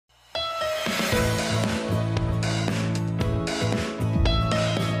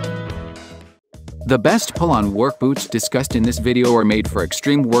The best pull-on work boots discussed in this video are made for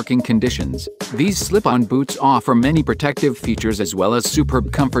extreme working conditions. These slip-on boots offer many protective features as well as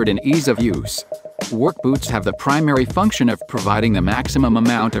superb comfort and ease of use. Work boots have the primary function of providing the maximum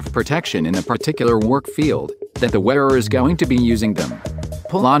amount of protection in a particular work field that the wearer is going to be using them.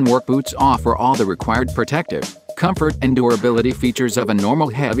 Pull-on work boots offer all the required protective, comfort and durability features of a normal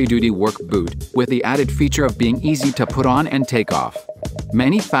heavy-duty work boot, with the added feature of being easy to put on and take off.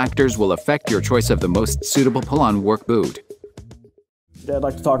 Many factors will affect your choice of the most suitable pull-on work boot. Today I'd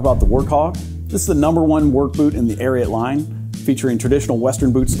like to talk about the Workhog. This is the #1 work boot in the Ariat line, featuring traditional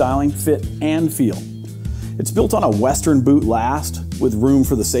Western boot styling, fit, and feel. It's built on a Western boot last, with room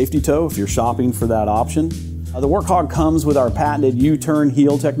for the safety toe if you're shopping for that option. The Workhog comes with our patented U-turn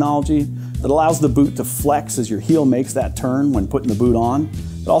heel technology that allows the boot to flex as your heel makes that turn when putting the boot on.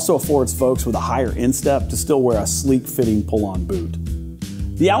 It also affords folks with a higher instep to still wear a sleek fitting pull-on boot.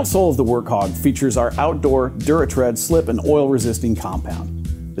 The outsole of the Workhog features our outdoor DuraTread slip and oil resisting compound.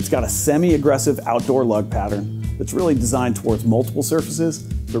 It's got a semi-aggressive outdoor lug pattern that's really designed towards multiple surfaces,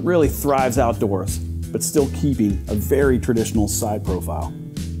 but really thrives outdoors, but still keeping a very traditional side profile.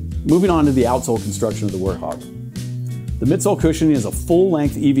 Moving on to the outsole construction of the Workhog. The midsole cushioning is a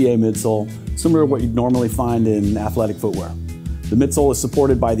full-length EVA midsole, similar to what you'd normally find in athletic footwear. The midsole is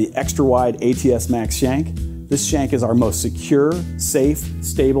supported by the extra-wide ATS Max shank. This shank is our most secure, safe,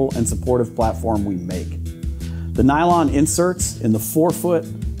 stable, and supportive platform we make. The nylon inserts in the forefoot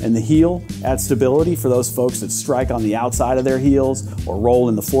and the heel add stability for those folks that strike on the outside of their heels or roll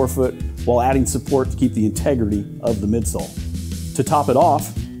in the forefoot, while adding support to keep the integrity of the midsole. To top it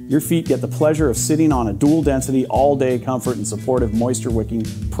off, your feet get the pleasure of sitting on a dual density, all-day comfort and supportive moisture-wicking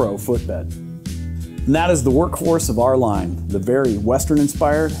Pro footbed. And that is the workhorse of our line, the very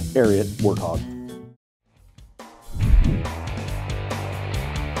Western-inspired Ariat Workhog.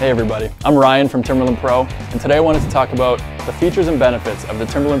 Hey everybody, I'm Ryan from Timberland Pro, and today I wanted to talk about the features and benefits of the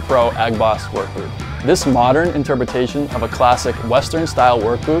Timberland Pro AgBoss work boot. This modern interpretation of a classic Western-style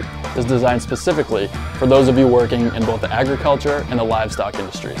work boot is designed specifically for those of you working in both the agriculture and the livestock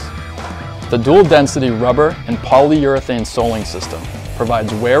industries. The dual-density rubber and polyurethane soling system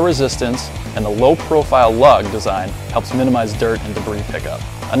provides wear resistance, and the low-profile lug design helps minimize dirt and debris pickup.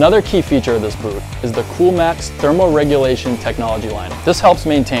 Another key feature of this boot is the CoolMax thermoregulation technology line. This helps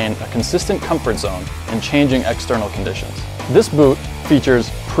maintain a consistent comfort zone in changing external conditions. This boot features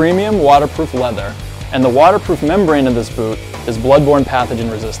premium waterproof leather, and the waterproof membrane of this boot is bloodborne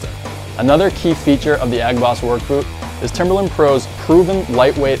pathogen resistant. Another key feature of the AgBoss work boot is Timberland Pro's proven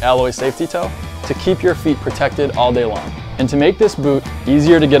lightweight alloy safety toe to keep your feet protected all day long. And to make this boot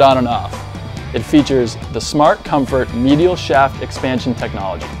easier to get on and off, it features the Smart Comfort medial shaft expansion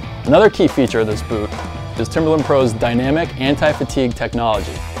technology. Another key feature of this boot is Timberland Pro's dynamic anti-fatigue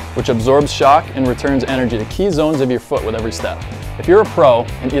technology, which absorbs shock and returns energy to key zones of your foot with every step. If you're a pro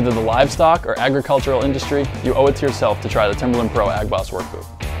in either the livestock or agricultural industry, you owe it to yourself to try the Timberland Pro AgBoss work boot.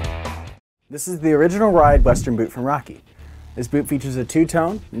 This is the original Ride Western boot from Rocky. This boot features a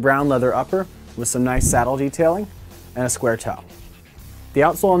two-tone brown leather upper with some nice saddle detailing and a square toe. The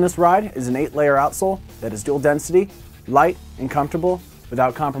outsole on this Ride is an 8-layer outsole that is dual density, light, and comfortable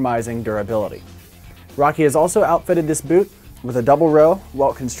without compromising durability. Rocky has also outfitted this boot with a double row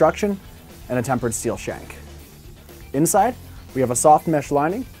welt construction and a tempered steel shank. Inside, we have a soft mesh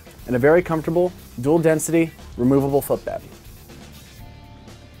lining and a very comfortable dual density removable footbed.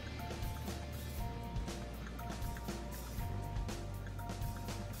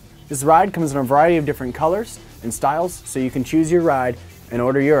 This Ride comes in a variety of different colors and styles, so you can choose your Ride and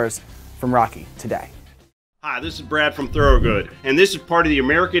order yours from Rocky today. Hi, this is Brad from Thorogood, and this is part of the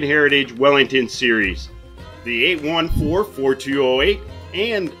American Heritage Wellington series. The 814-4208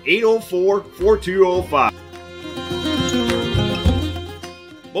 and 804-4205.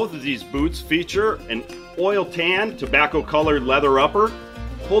 Both of these boots feature an oil tan, tobacco colored leather upper,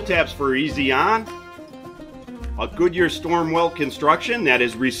 pull tabs for easy on, a Goodyear storm welt construction that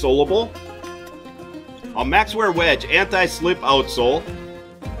is resolable, a Maxwear Wedge anti-slip outsole,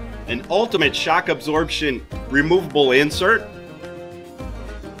 an ultimate shock absorption removable insert,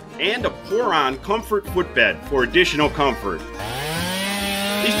 and a pour-on comfort footbed for additional comfort.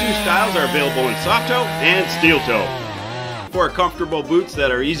 These two styles are available in soft toe and steel toe. For comfortable boots that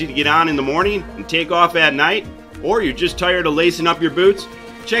are easy to get on in the morning and take off at night, or you're just tired of lacing up your boots,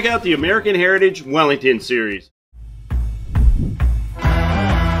 check out the American Heritage Wellington series.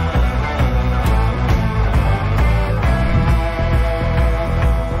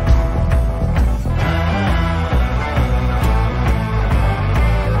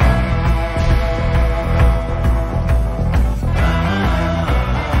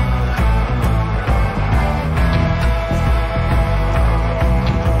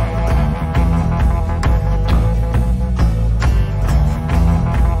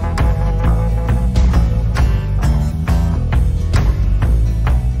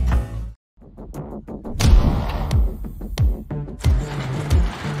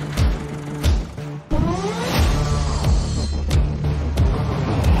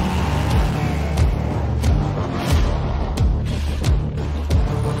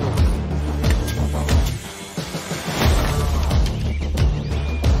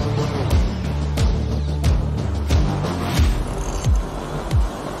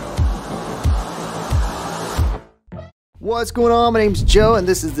 What's going on? My name's Joe and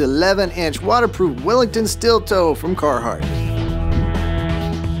this is the 11-inch waterproof Wellington steel toe from Carhartt.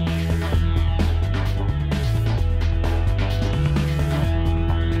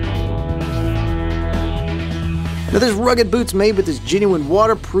 Now this rugged boot's made with this genuine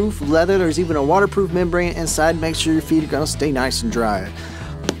waterproof leather. There's even a waterproof membrane inside. Make sure your feet are gonna stay nice and dry.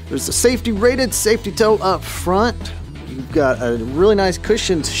 There's a safety rated safety toe up front. You've got a really nice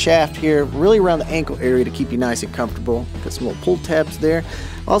cushioned shaft here, really around the ankle area to keep you nice and comfortable. Got some little pull tabs there.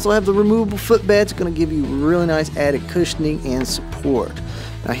 Also have the removable footbed. It's gonna give you really nice added cushioning and support.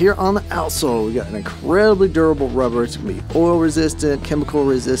 Now here on the outsole, we got an incredibly durable rubber. It's gonna be oil resistant, chemical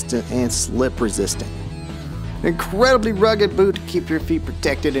resistant, and slip resistant. An incredibly rugged boot to keep your feet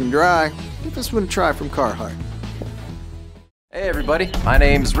protected and dry. Give this one a try from Carhartt. Hey everybody, my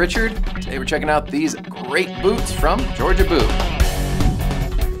name's Richard. Today we're checking out these great boots from Georgia Boot.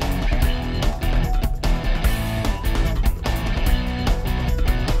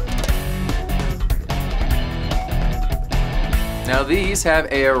 Now these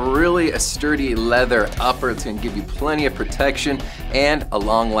have a really sturdy leather upper that's going to give you plenty of protection and a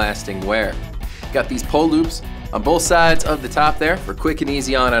long-lasting wear. Got these pull loops on both sides of the top there for quick and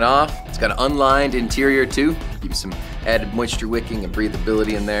easy on and off. It's got an unlined interior too, give you some added moisture wicking and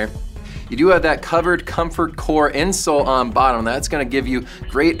breathability in there. You do have that covered comfort core insole on bottom. That's gonna give you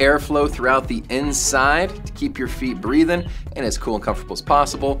great airflow throughout the inside to keep your feet breathing and as cool and comfortable as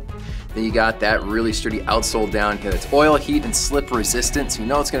possible. Then you got that really sturdy outsole down here that's oil, heat, and slip resistant, so you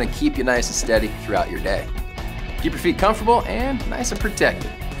know it's gonna keep you nice and steady throughout your day. Keep your feet comfortable and nice and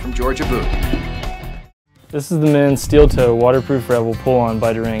protected from Georgia Boot. This is the men's steel toe waterproof Rebel pull-on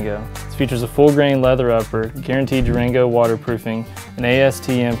by Durango. This features a full grain leather upper, guaranteed Durango waterproofing, an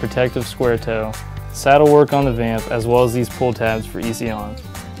ASTM protective square toe, saddle work on the vamp, as well as these pull tabs for easy on.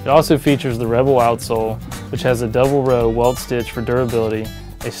 It also features the Rebel outsole, which has a double row welt stitch for durability,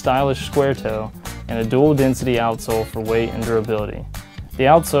 a stylish square toe, and a dual density outsole for weight and durability. The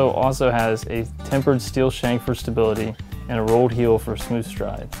outsole also has a tempered steel shank for stability and a rolled heel for smooth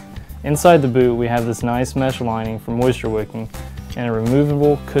stride. Inside the boot, we have this nice mesh lining for moisture wicking and a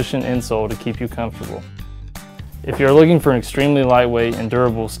removable cushion insole to keep you comfortable. If you're looking for an extremely lightweight and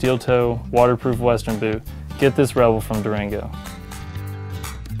durable steel toe waterproof Western boot, get this Rebel from Durango.